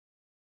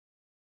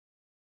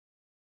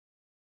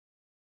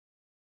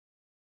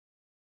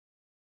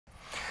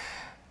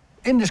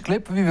In this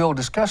clip we will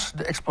discuss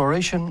the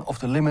exploration of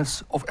the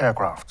limits of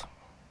aircraft.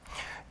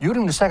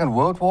 During the Second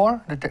World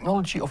War, the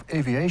technology of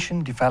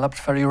aviation developed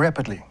very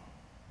rapidly.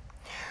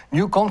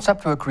 New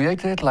concepts were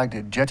created like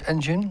the jet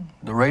engine,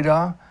 the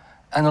radar,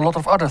 and a lot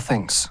of other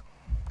things.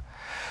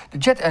 The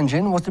jet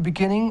engine was the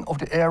beginning of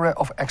the era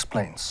of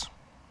X-planes.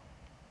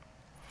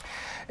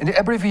 In the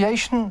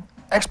abbreviation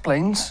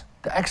X-planes,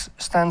 the X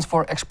stands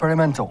for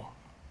experimental.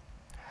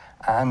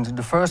 And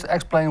the first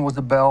X-plane was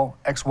the Bell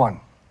X-1.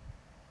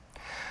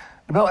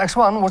 The Bell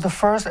X-1 was the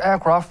first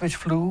aircraft which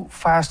flew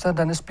faster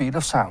than the speed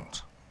of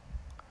sound.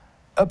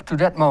 Up to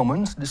that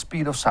moment, the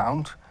speed of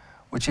sound,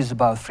 which is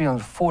about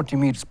 340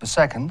 meters per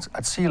second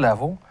at sea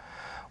level,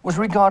 was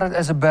regarded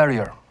as a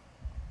barrier.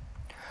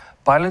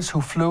 Pilots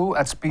who flew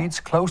at speeds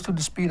close to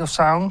the speed of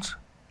sound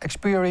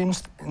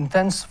experienced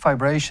intense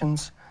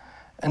vibrations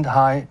and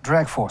high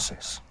drag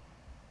forces.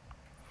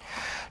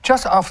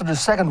 Just after the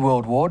Second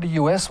World War, the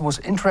US was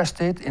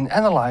interested in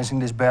analyzing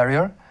this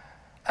barrier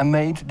and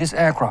made this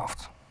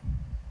aircraft.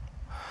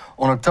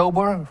 On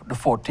October the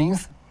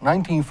 14th,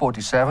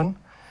 1947,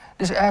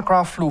 this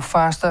aircraft flew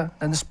faster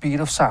than the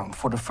speed of sound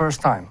for the first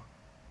time.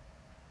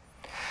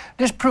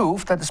 This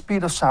proved that the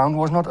speed of sound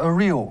was not a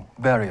real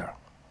barrier.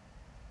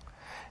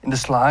 In the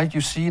slide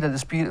you see that the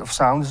speed of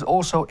sound is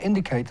also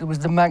indicated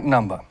with the Mach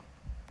number.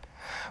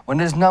 When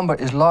this number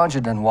is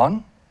larger than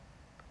 1,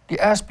 the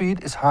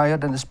airspeed is higher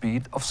than the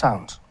speed of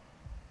sound.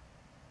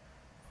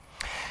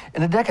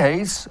 In the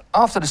decades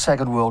after the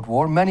Second World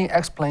War, many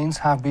X-planes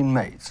have been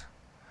made.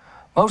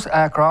 Most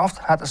aircraft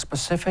had a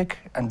specific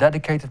and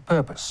dedicated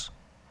purpose.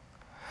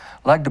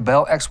 Like the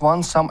Bell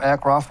X-1, some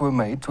aircraft were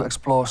made to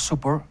explore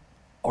super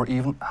or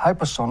even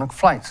hypersonic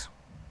flight.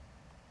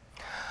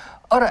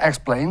 Other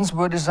X-planes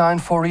were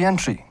designed for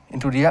re-entry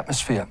into the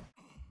atmosphere,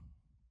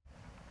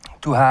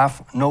 to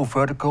have no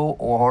vertical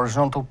or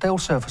horizontal tail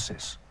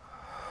surfaces,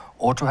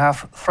 or to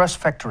have thrust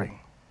vectoring,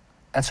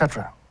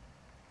 etc.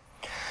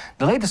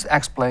 The latest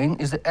X-plane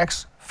is the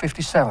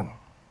X-57,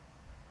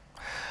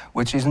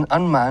 which is an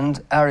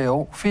unmanned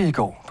aerial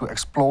vehicle to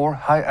explore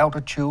high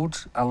altitude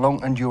and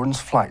long endurance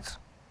flight.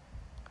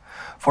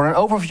 For an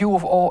overview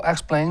of all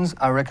X-planes,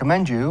 I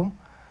recommend you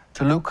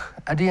to look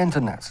at the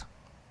internet.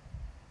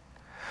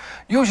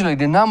 Usually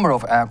the number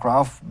of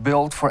aircraft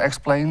built for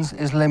X-planes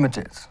is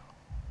limited.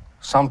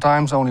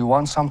 Sometimes only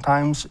one,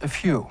 sometimes a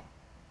few.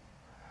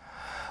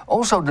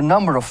 Also, the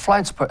number of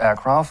flights per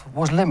aircraft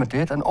was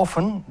limited and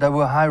often there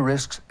were high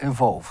risks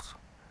involved,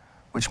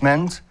 which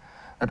meant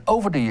that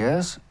over the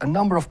years a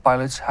number of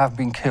pilots have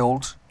been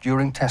killed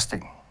during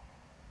testing.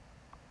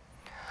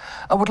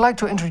 I would like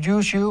to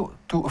introduce you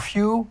to a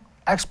few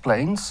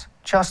X-planes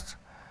just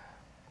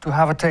to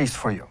have a taste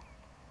for you.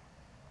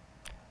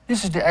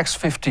 This is the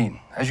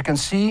X-15. As you can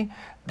see,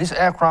 this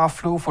aircraft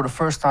flew for the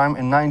first time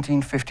in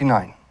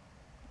 1959.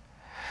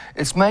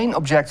 Its main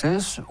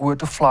objectives were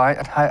to fly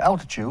at high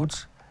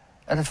altitudes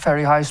at a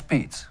very high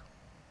speed.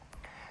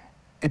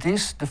 It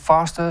is the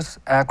fastest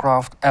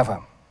aircraft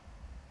ever.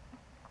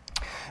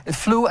 It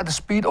flew at a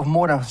speed of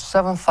more than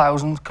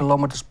 7,000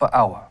 kilometers per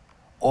hour,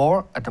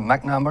 or at a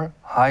Mach number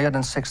higher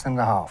than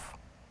 6.5.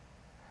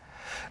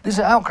 This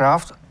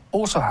aircraft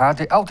also had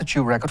the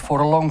altitude record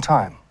for a long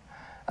time,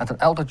 at an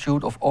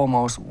altitude of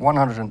almost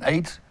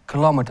 108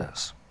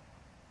 kilometers.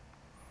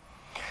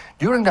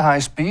 During the high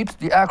speed,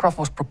 the aircraft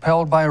was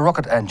propelled by a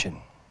rocket engine,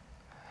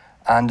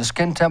 and the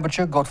skin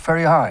temperature got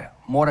very high,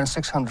 more than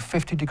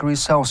 650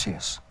 degrees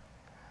Celsius.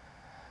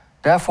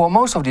 Therefore,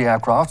 most of the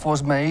aircraft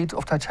was made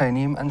of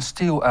titanium and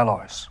steel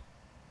alloys.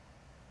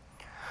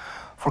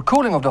 For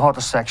cooling of the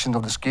hotter sections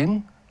of the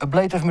skin,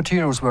 ablative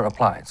materials were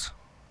applied.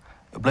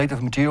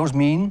 Ablative materials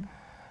mean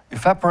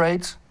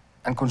evaporate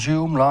and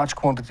consume large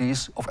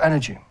quantities of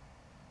energy.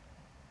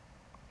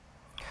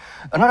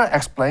 Another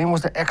X-plane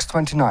was the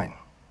X-29.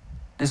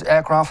 This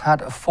aircraft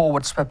had a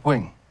forward swept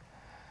wing.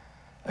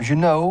 As you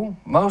know,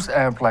 most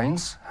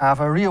airplanes have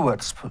a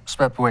rearward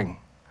swept wing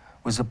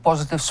with a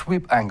positive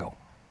sweep angle.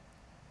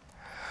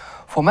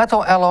 For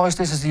metal alloys,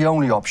 this is the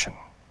only option.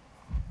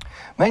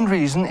 Main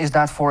reason is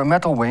that for a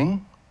metal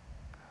wing,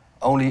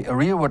 only a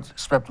rearward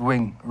swept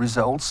wing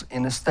results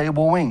in a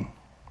stable wing.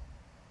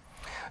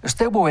 A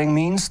stable wing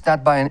means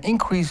that by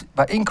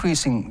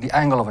increasing the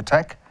angle of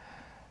attack,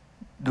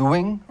 the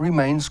wing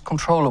remains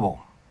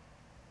controllable.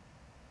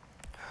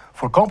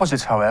 For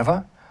composites,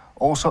 however,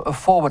 also a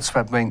forward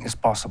swept wing is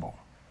possible.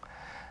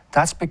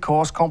 That's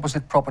because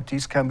composite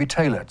properties can be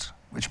tailored,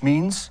 which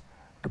means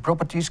the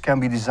properties can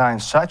be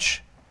designed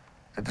such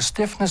that the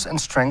stiffness and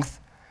strength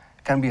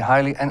can be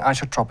highly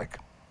anisotropic.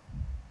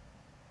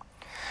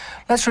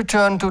 Let's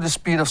return to the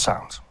speed of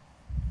sound.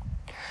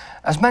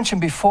 As mentioned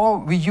before,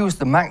 we use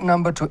the Mach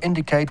number to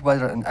indicate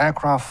whether an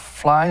aircraft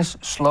flies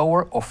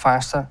slower or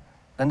faster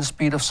than the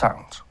speed of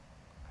sound.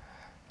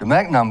 The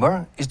Mach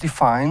number is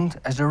defined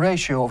as the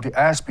ratio of the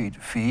airspeed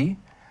v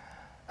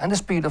and the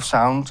speed of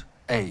sound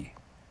a.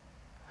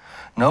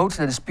 Note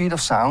that the speed of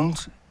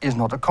sound is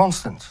not a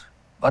constant,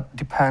 but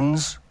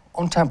depends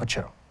on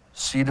temperature.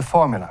 See the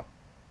formula.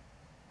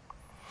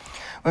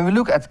 When we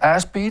look at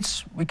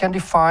airspeeds, we can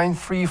define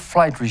three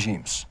flight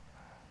regimes: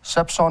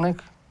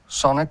 subsonic,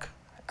 sonic,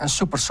 and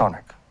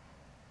supersonic.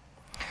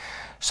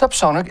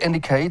 Subsonic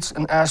indicates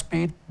an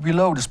airspeed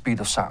below the speed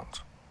of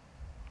sound.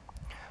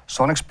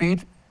 Sonic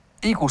speed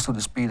equals to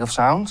the speed of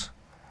sound,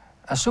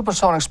 and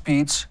supersonic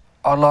speeds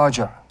are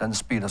larger than the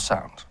speed of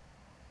sound.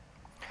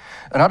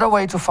 Another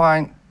way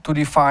to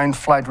define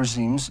flight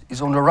regimes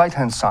is on the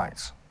right-hand side,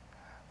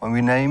 when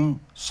we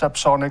name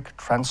subsonic,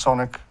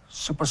 transonic,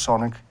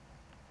 supersonic,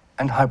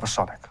 and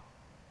hypersonic.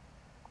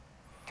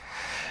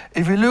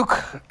 If we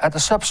look at the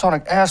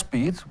subsonic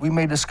airspeed, we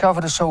may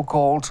discover the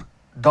so-called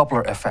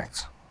Doppler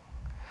effect.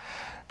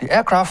 The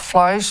aircraft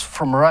flies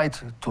from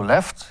right to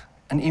left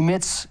and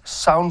emits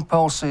sound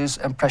pulses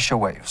and pressure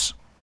waves.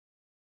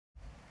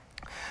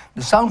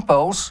 The sound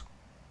pulse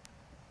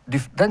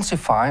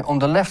densify on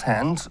the left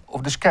hand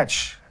of the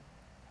sketch,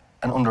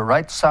 and on the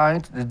right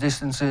side the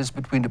distances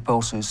between the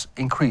pulses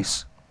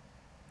increase.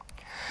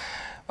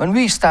 When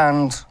we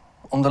stand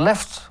on the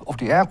left of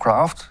the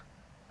aircraft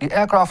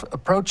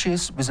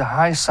approaches with a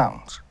high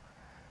sound,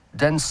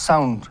 dense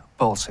sound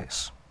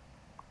pulses.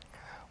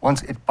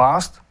 Once it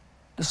passed,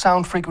 the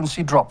sound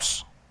frequency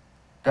drops.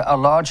 There are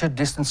larger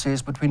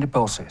distances between the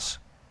pulses.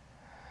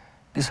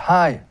 This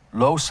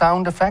high-low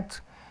sound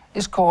effect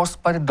is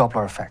caused by the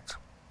Doppler effect.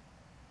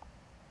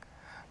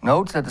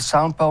 Note that the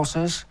sound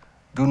pulses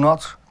do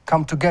not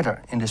come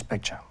together in this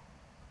picture.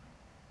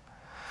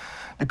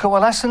 The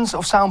coalescence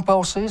of sound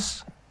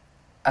pulses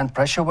and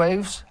pressure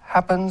waves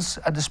happens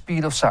at the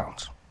speed of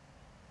sound.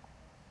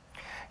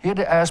 Here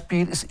the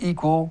airspeed is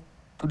equal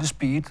to the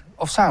speed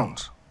of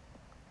sound.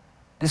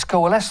 This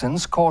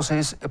coalescence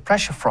causes a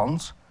pressure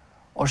front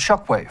or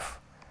shock wave,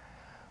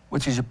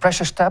 which is a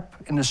pressure step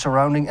in the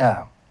surrounding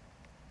air.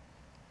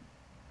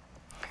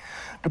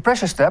 The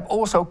pressure step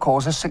also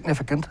causes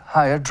significant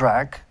higher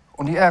drag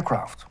on the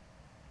aircraft.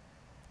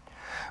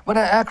 When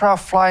an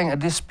aircraft flying at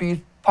this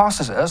speed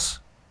passes us,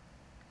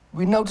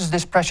 we notice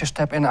this pressure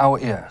step in our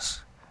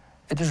ears.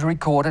 It is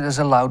recorded as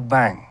a loud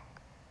bang.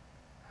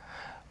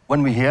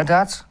 When we hear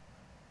that,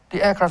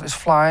 the aircraft is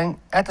flying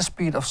at the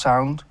speed of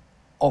sound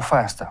or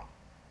faster.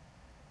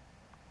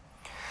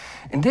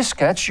 In this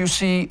sketch, you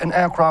see an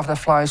aircraft that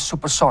flies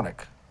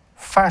supersonic,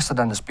 faster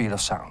than the speed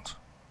of sound.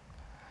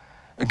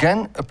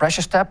 Again, a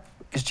pressure step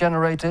is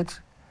generated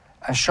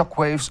and shock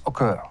waves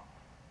occur.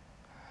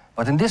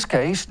 But in this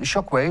case, the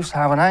shock waves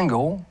have an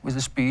angle with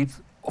the speed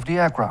of the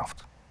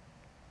aircraft.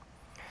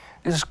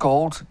 This is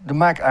called the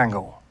Mach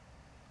angle,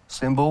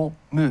 symbol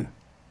mu.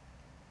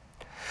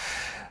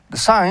 The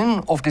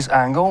sign of this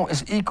angle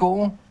is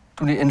equal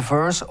to the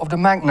inverse of the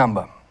Mach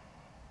number.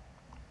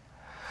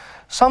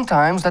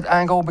 Sometimes that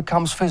angle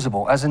becomes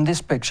visible, as in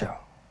this picture.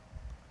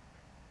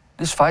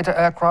 This fighter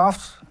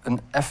aircraft,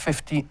 an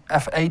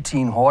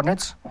F-18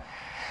 Hornet,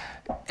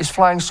 is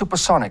flying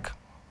supersonic.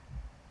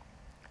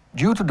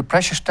 Due to the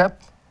pressure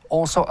step,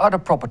 also other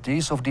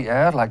properties of the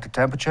air, like the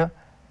temperature,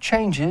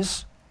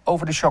 changes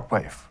over the shock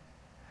wave.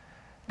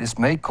 This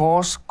may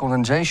cause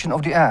condensation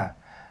of the air,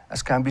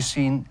 as can be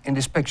seen in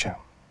this picture.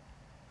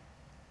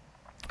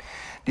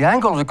 The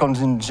angle of the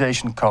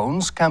condensation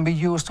cones can be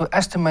used to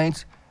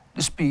estimate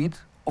the speed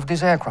of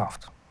this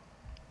aircraft.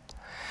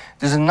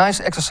 This is a nice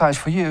exercise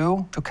for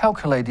you to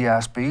calculate the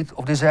airspeed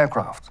of this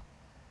aircraft.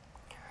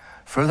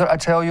 Further, I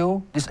tell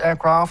you, this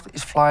aircraft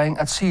is flying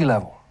at sea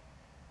level.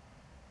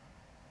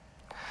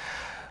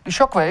 The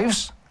shock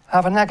waves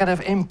have a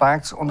negative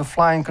impact on the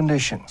flying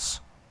conditions.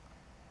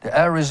 The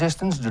air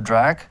resistance, the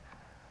drag,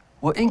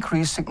 will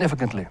increase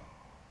significantly.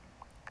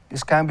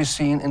 This can be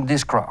seen in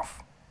this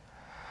graph.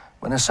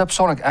 When a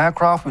subsonic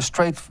aircraft with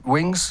straight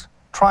wings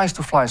tries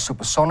to fly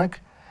supersonic,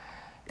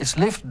 its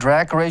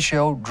lift-drag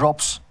ratio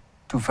drops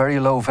to very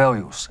low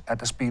values at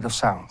the speed of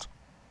sound.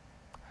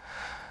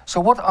 So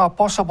what are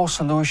possible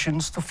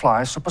solutions to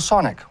fly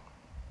supersonic?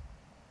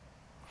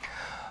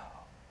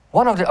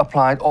 One of the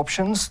applied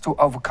options to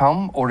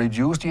overcome or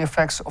reduce the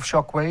effects of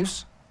shock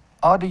waves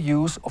are the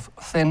use of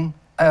thin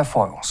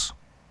airfoils.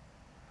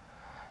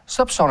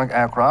 Subsonic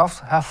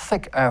aircraft have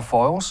thick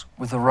airfoils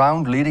with a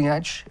round leading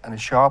edge and a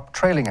sharp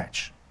trailing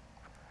edge.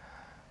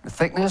 The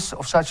thickness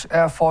of such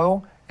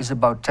airfoil is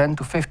about 10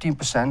 to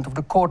 15% of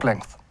the chord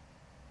length.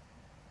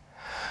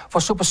 For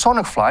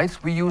supersonic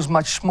flight, we use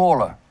much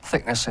smaller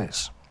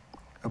thicknesses,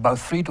 about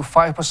 3 to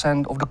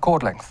 5% of the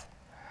chord length.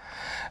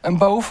 And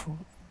both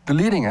the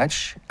leading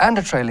edge and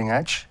the trailing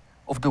edge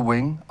of the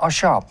wing are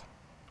sharp.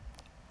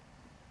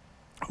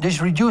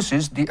 This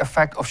reduces the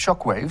effect of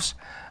shock waves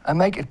and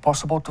makes it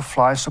possible to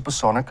fly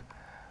supersonic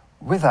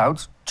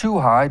without too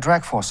high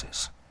drag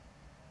forces.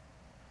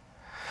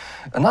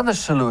 Another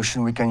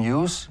solution we can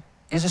use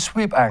is a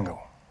sweep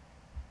angle.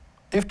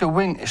 If the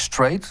wing is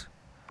straight,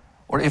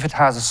 or if it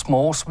has a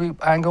small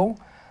sweep angle,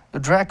 the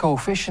drag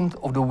coefficient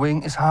of the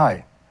wing is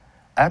high,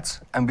 at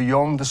and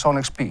beyond the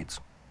sonic speed.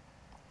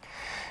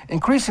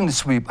 Increasing the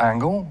sweep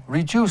angle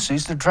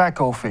reduces the drag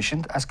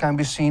coefficient, as can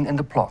be seen in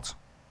the plot.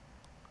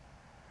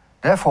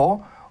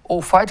 Therefore,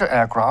 all fighter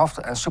aircraft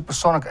and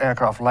supersonic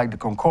aircraft like the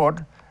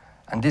Concorde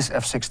and this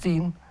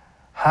F-16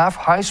 have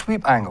high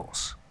sweep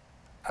angles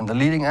and the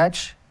leading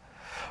edge,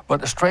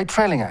 but a straight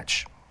trailing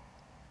edge.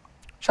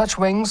 Such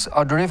wings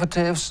are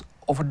derivatives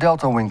of a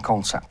delta wing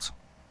concept.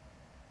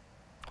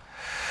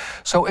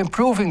 So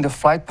improving the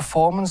flight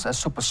performance at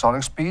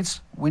supersonic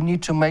speeds, we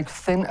need to make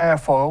thin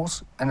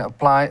airfoils and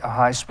apply a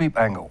high sweep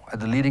angle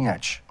at the leading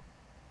edge.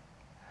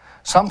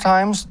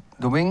 Sometimes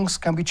the wings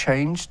can be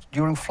changed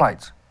during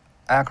flight,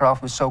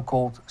 aircraft with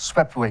so-called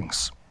swept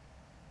wings.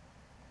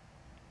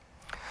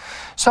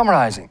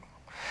 Summarizing,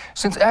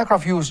 since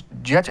aircraft use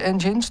jet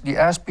engines, the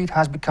airspeed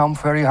has become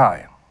very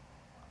high.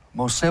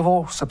 Most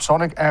civil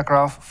subsonic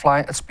aircraft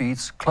fly at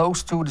speeds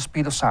close to the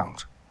speed of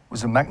sound,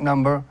 with a Mach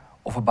number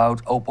of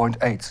about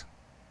 0.8.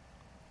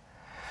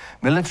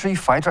 Military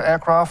fighter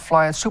aircraft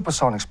fly at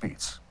supersonic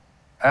speeds,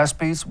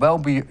 airspeeds well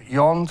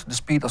beyond the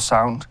speed of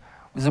sound,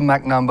 with a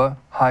Mach number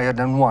higher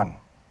than 1.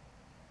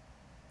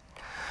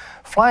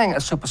 Flying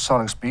at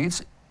supersonic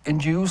speeds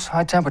induce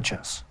high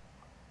temperatures,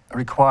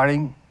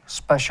 requiring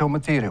special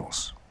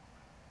materials.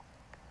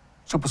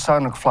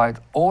 Supersonic flight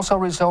also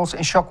results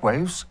in shock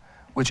waves,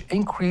 which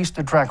increase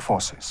the drag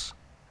forces.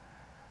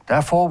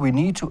 Therefore, we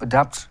need to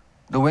adapt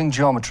the wing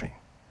geometry.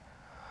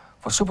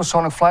 For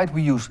supersonic flight,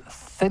 we use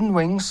thin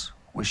wings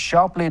with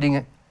sharp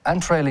leading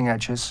and trailing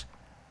edges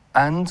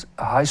and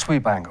a high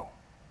sweep angle.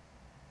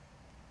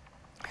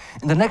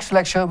 In the next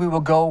lecture, we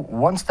will go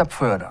one step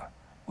further.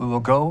 We will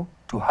go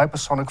to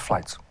hypersonic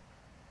flight.